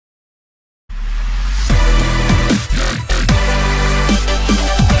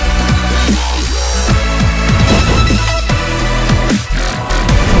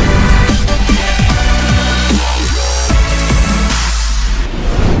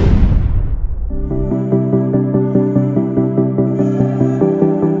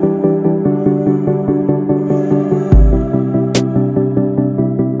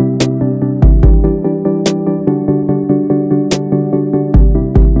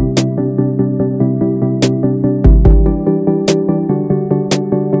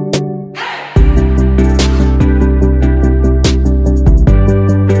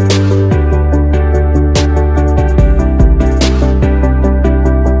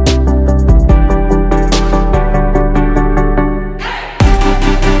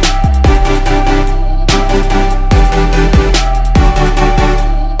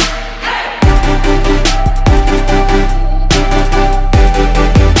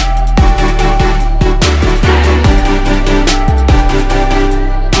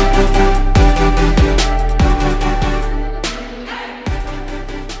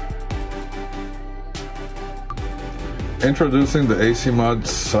Introducing the Asymod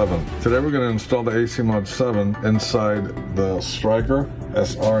 7. Today we're going to install the Asymod 7 inside the Stryker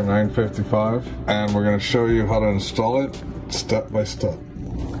SR955, and we're going to show you how to install it step by step.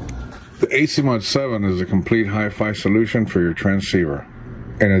 The Asymod 7 is a complete hi-fi solution for your transceiver.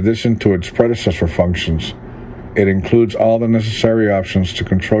 In addition to its predecessor functions, it includes all the necessary options to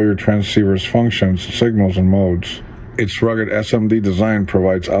control your transceiver's functions, signals, and modes. Its rugged SMD design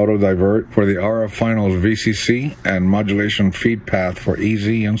provides auto divert for the RF finals VCC and modulation feed path for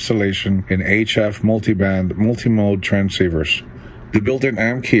easy installation in HF multiband multimode transceivers. The built-in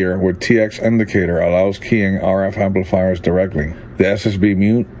amp keyer with TX indicator allows keying RF amplifiers directly. The SSB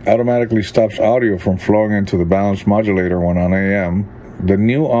mute automatically stops audio from flowing into the balanced modulator when on AM. The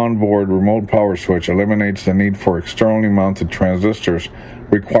new onboard remote power switch eliminates the need for externally mounted transistors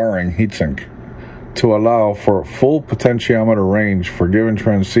requiring heatsink. To allow for full potentiometer range for given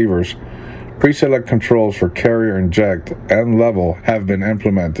transceivers, preselect controls for carrier inject and level have been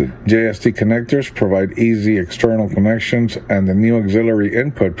implemented. JST connectors provide easy external connections, and the new auxiliary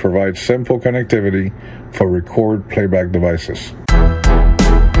input provides simple connectivity for record playback devices.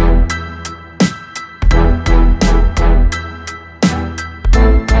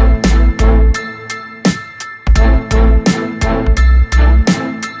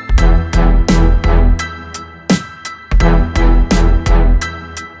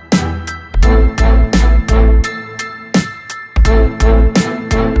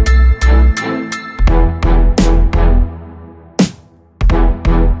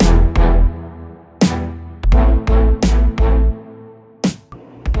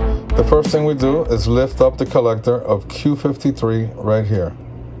 The first thing we do is lift up the collector of Q53 right here.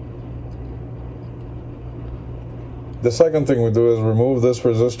 The second thing we do is remove this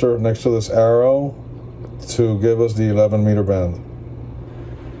resistor next to this arrow to give us the 11 meter band.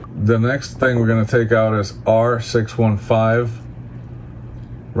 The next thing we're going to take out is R615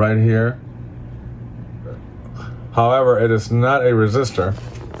 right here. However, it is not a resistor.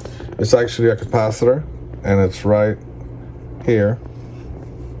 It's actually a capacitor, and it's right here.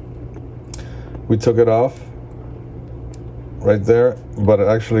 We took it off right there, but it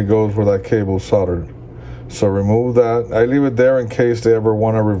actually goes where that cable is soldered. So remove that. I leave it there in case they ever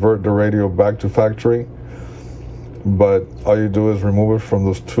want to revert the radio back to factory. But all you do is remove it from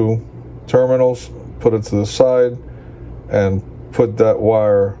those two terminals, put it to the side, and put that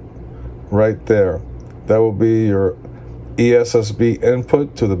wire right there. That will be your ESSB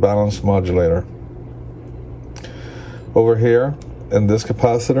input to the balanced modulator. Over here in this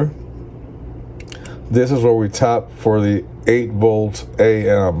capacitor, this is where we tap for the 8 volts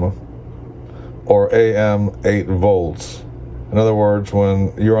AM, or AM 8 volts. In other words,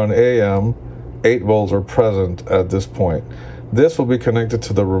 when you're on AM, 8 volts are present at this point. This will be connected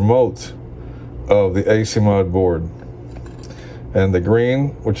to the remote of the Asymod board. And the green,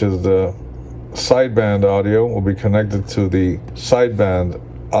 which is the sideband audio, will be connected to the sideband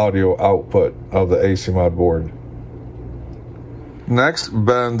audio output of the Asymod board. Next,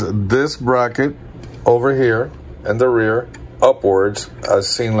 bend this bracket over here in the rear upwards, as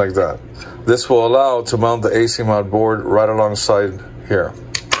seen like that. This will allow to mount the Asymod board right alongside here.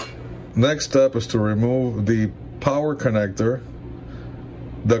 Next step is to remove the power connector,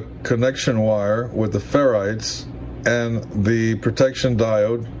 the connection wire with the ferrites, and the protection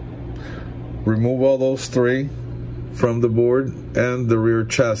diode. Remove all those three from the board and the rear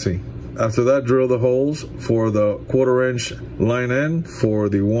chassis. After that, drill the holes for the 1/4 inch line in, for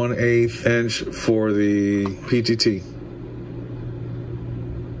the 1/8 inch for the PTT.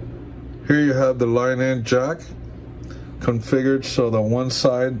 Here you have the line in jack configured so that one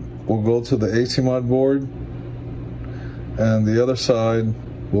side will go to the Asymod board and the other side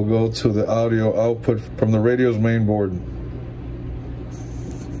will go to the audio output from the radio's main board.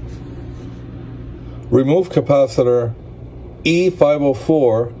 Remove capacitor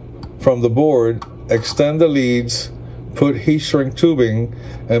E504 from the board, extend the leads, put heat shrink tubing,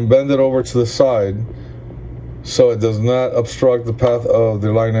 and bend it over to the side so it does not obstruct the path of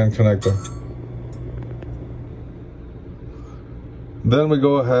the line in connector. Then we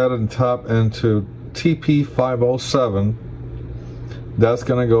go ahead and tap into TP507. That's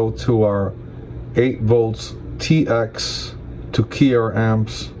going to go to our 8 volts TX to key our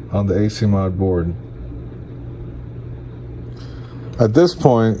amps on the Asymod board. At this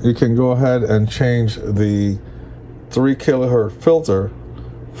point, you can go ahead and change the 3 kilohertz filter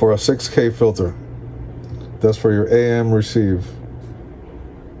for a 6K filter. That's for your AM receive.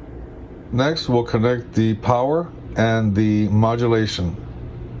 Next, we'll connect the power and the modulation.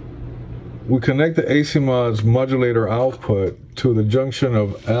 We connect the Asymod's modulator output to the junction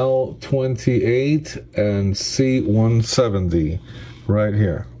of L28 and C170 right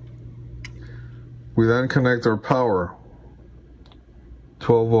here. We then connect our power,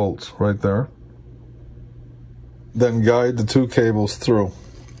 12 volts right there. Then guide the two cables through.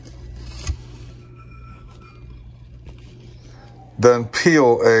 Then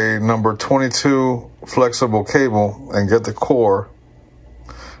peel a number 22 flexible cable and get the core,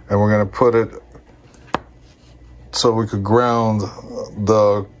 and we're going to put it so we could ground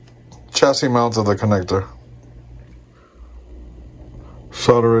the chassis mount of the connector.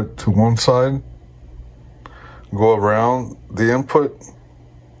 Solder it to one side, go around the input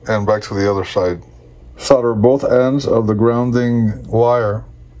and back to the other side. Solder both ends of the grounding wire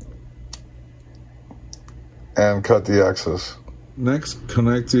and cut the axis. Next,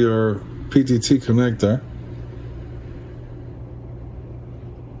 connect your PTT connector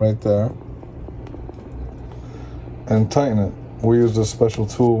right there and tighten it. We use this special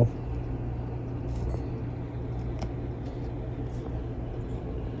tool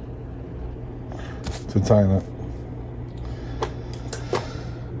to tighten it.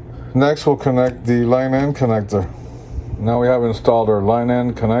 Next, we'll connect the line end connector. Now we have installed our line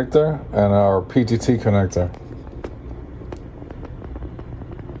end connector and our PTT connector.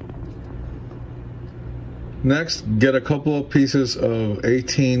 Next, get a couple of pieces of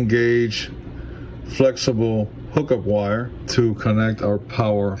 18 gauge flexible hookup wire to connect our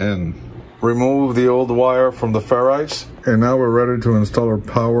power in. Remove the old wire from the ferrites, and now we're ready to install our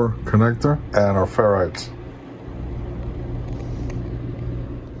power connector and our ferrites.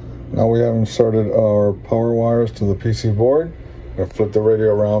 Now we have inserted our power wires to the PC board and flip the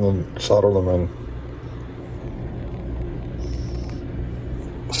radio around and solder them in.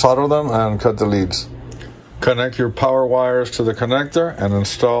 Solder them and cut the leads. Connect your power wires to the connector and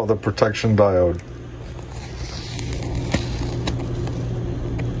install the protection diode.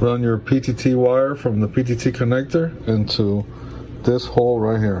 Run your PTT wire from the PTT connector into this hole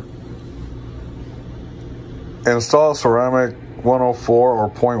right here. Install ceramic 104 or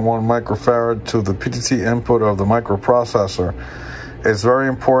 0.1 microfarad to the PTT input of the microprocessor. It's very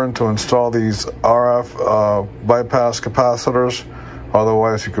important to install these RF bypass capacitors,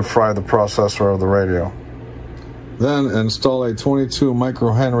 otherwise you could fry the processor of the radio. Then install a 22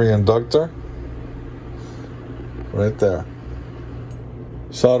 microhenry inductor right there.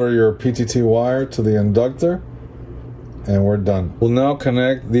 Solder your PTT wire to the inductor and we're done. We'll now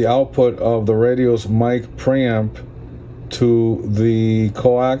connect the output of the radio's mic preamp to the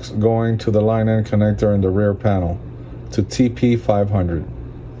coax going to the line end connector in the rear panel to TP500.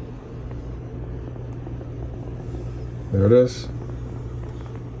 There it is.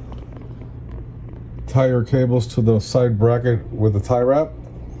 Tie your cables to the side bracket with the tie wrap.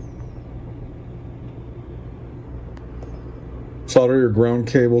 Solder your ground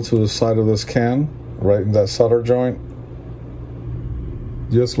cable to the side of this can, right in that solder joint.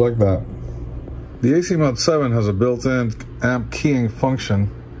 Just like that. The Asymod 7 has a built-in amp keying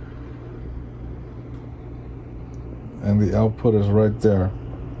function, and the output is right there.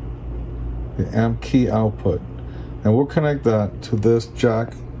 The amp key output. And we'll connect that to this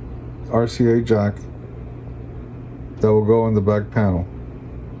jack, RCA jack, that will go in the back panel.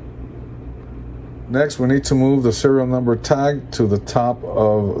 Next, we need to move the serial number tag to the top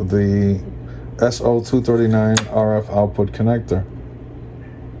of the SO239 RF output connector.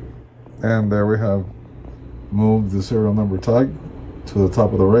 And there we have moved the serial number tag to the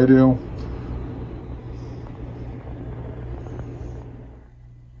top of the radio.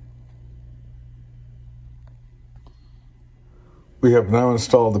 We have now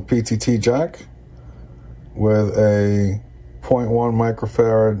installed the PTT jack with a 0.1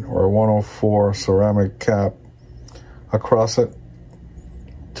 microfarad or 104 ceramic cap across it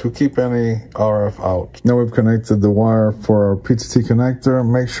to keep any RF out. Now we've connected the wire for our PTT connector.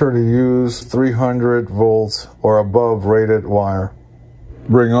 Make sure to use 300 volts or above rated wire.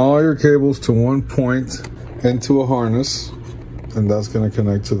 Bring all your cables to one point into a harness, and that's going to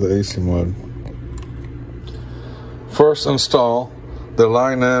connect to the Asymod. First, install the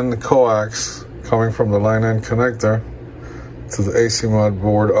line end coax coming from the line end connector to the Asymod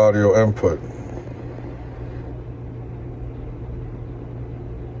board audio input.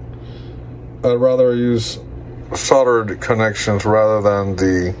 I'd rather use soldered connections rather than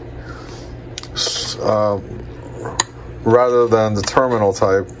the terminal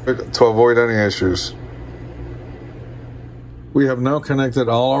type to avoid any issues. We have now connected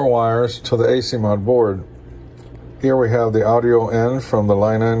all our wires to the Asymod board. Here we have the audio in from the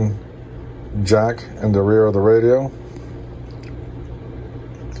line in jack in the rear of the radio.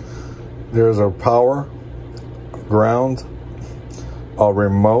 There's our power, ground, our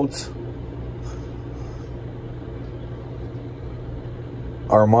remote,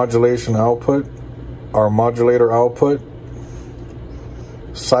 our modulation output, our modulator output,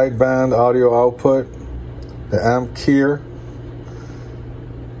 sideband audio output, the amp keyer,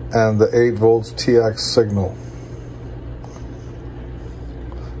 and the 8 volts TX signal.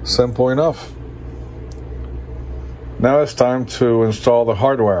 Simple enough. Now it's time to install the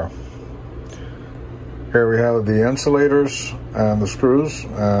hardware. Here we have the insulators and the screws,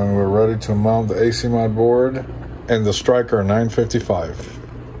 and we're ready to mount the Asymod board in the Stryker 955.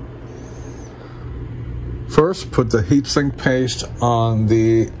 First, put the heatsink paste on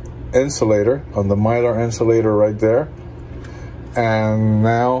the insulator, on the Mylar insulator right there. And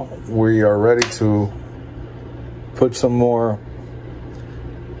now we are ready to put some more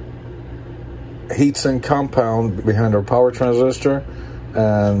heatsink compound behind our power transistor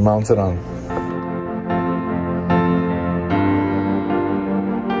and mount it on.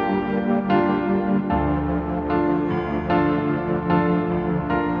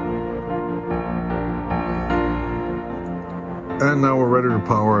 And now we're ready to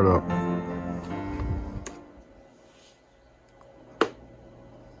power it up.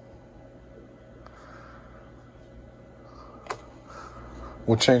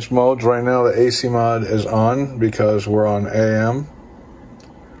 We'll change modes. Right now the Asymod is on because we're on AM.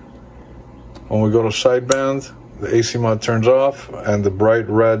 When we go to sideband, the Asymod turns off and the bright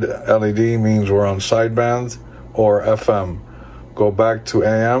red LED means we're on sideband or FM. Go back to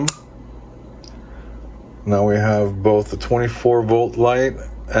AM. Now we have both the 24 volt light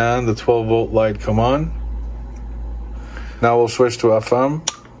and the 12 volt light come on. Now we'll switch to FM.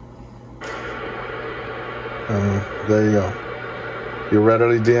 And there you go. Your red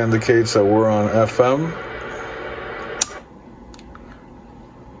LED indicates that we're on FM.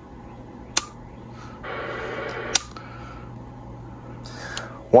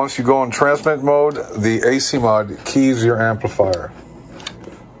 Once you go in transmit mode, the Asymod keys your amplifier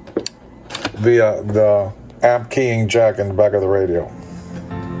via the amp keying jack in the back of the radio.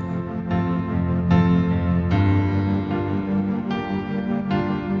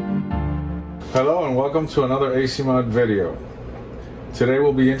 Hello and welcome to another Asymod video. Today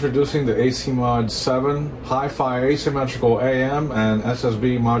we'll be introducing the Asymod 7 Hi-Fi asymmetrical AM and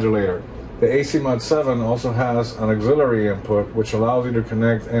SSB modulator. The Asymod 7 also has an auxiliary input which allows you to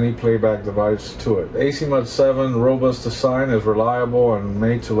connect any playback device to it. The Asymod 7 robust design is reliable and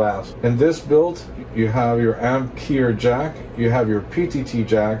made to last. In this build, you have your amp keyer jack, you have your PTT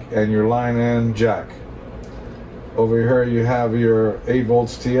jack, and your line-in jack. Over here you have your 8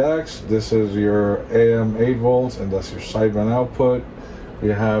 volts TX, this is your AM 8 volts, and that's your sideband output.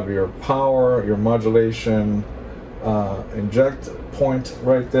 You have your power, your modulation inject point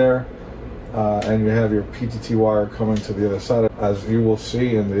right there, and you have your PTT wire coming to the other side, as you will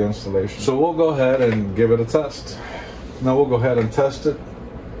see in the installation. So we'll go ahead and give it a test. Now we'll go ahead and test it.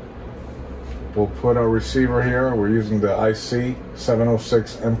 We'll put our receiver here. We're using the IC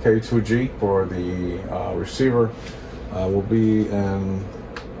 706 MK2G for the receiver. We'll be in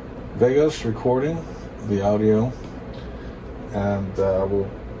Vegas recording the audio, and we'll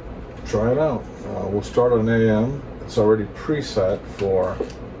try it out. We'll start on AM. It's already preset for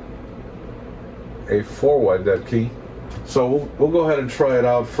a 4-watt dead key. So we'll go ahead and try it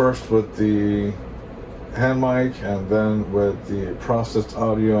out first with the hand mic and then with the processed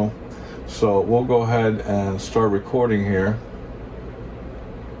audio. So we'll go ahead and start recording here.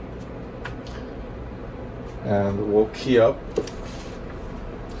 And we'll key up.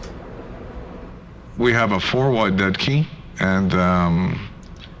 We have a 4-watt dead key and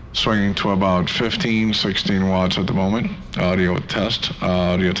swinging to about 15-16 watts at the moment. Audio test.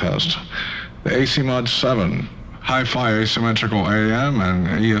 The Asymod 7 Hi-Fi asymmetrical AM and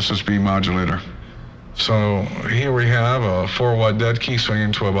ESSB modulator. So here we have a 4-watt dead key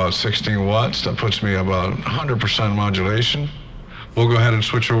swinging to about 16 watts. That puts me about 100% modulation. We'll go ahead and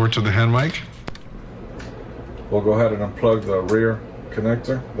switch over to the hand mic. We'll go ahead and unplug the rear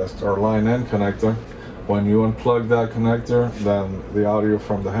connector. That's our line-in connector. When you unplug that connector, then the audio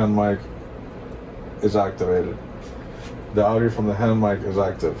from the hand mic is activated. The audio from the hand mic is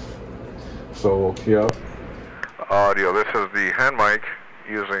active. So we'll key up. Audio, this is the hand mic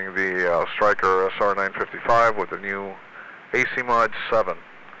using the Stryker SR955 with the new Asymod 7.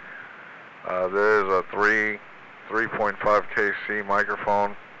 There is a 3.5 kc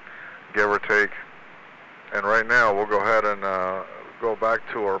microphone, give or take. And right now we'll go ahead and go back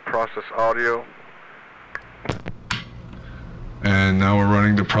to our process audio. And now we're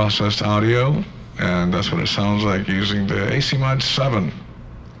running the processed audio, and that's what it sounds like using the Asymod 7.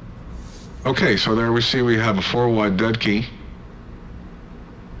 Okay, so there we see we have a 4-watt dead key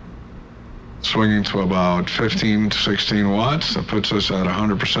swinging to about 15 to 16 watts. That puts us at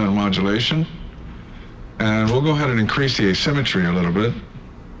 100% modulation. And we'll go ahead and increase the asymmetry a little bit.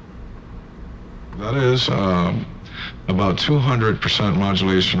 That is about 200%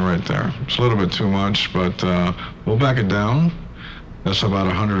 modulation right there. It's a little bit too much, but we'll back it down. That's about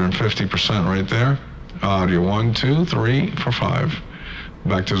 150% right there. Audio 1, 2, 3, 4, 5.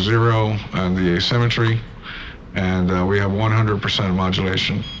 Back to 0 and the asymmetry. And we have 100%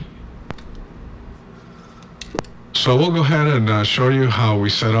 modulation. So we'll go ahead and show you how we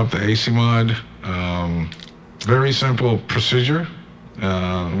set up the Asymod. Very simple procedure.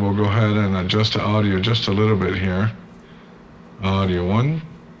 We'll go ahead and adjust the audio just a little bit here. Audio 1.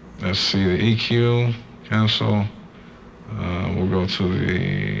 Let's see the EQ. Cancel. We'll go to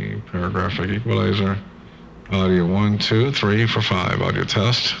the paragraphic equalizer. Audio 1, 2, 3, 4, 5. Audio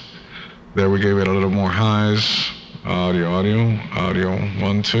test. There we gave it a little more highs. Audio,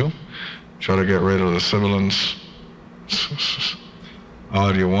 1, 2. Try to get rid of the sibilants.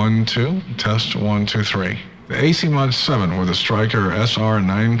 Audio 1, 2. Test 1, 2, 3. The Asymod 7 with the Stryker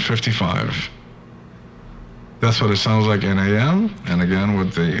SR955. That's what it sounds like in AM. And again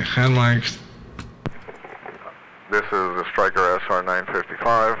with the hand mic. This is the Stryker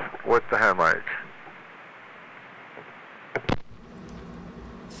SR955 with the hand mic.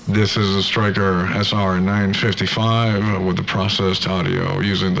 This is the Stryker SR955 with the processed audio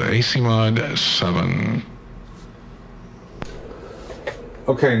using the Asymod 7.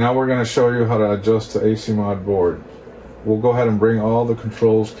 Okay, now we're going to show you how to adjust the Asymod board. We'll go ahead and bring all the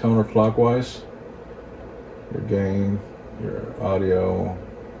controls counterclockwise. Your gain, your audio,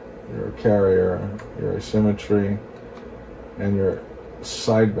 your carrier, your asymmetry, and your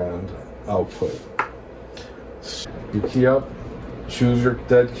sideband output. You key up, choose your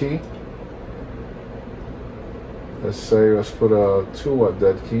dead key. Let's put a 2-watt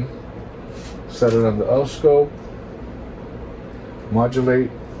dead key. Set it on the oscilloscope. Modulate,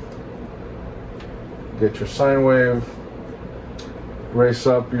 get your sine wave, raise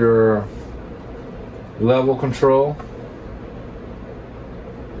up your level control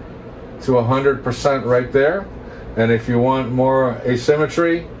to 100% right there. And if you want more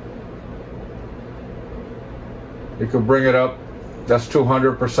asymmetry, you could bring it up. That's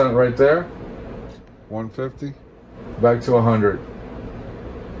 200% right there. 150. Back to 100.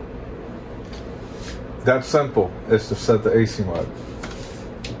 That simple is to set the Asymod.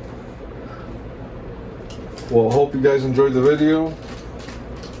 Well, hope you guys enjoyed the video.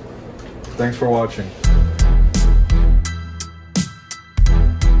 Thanks for watching.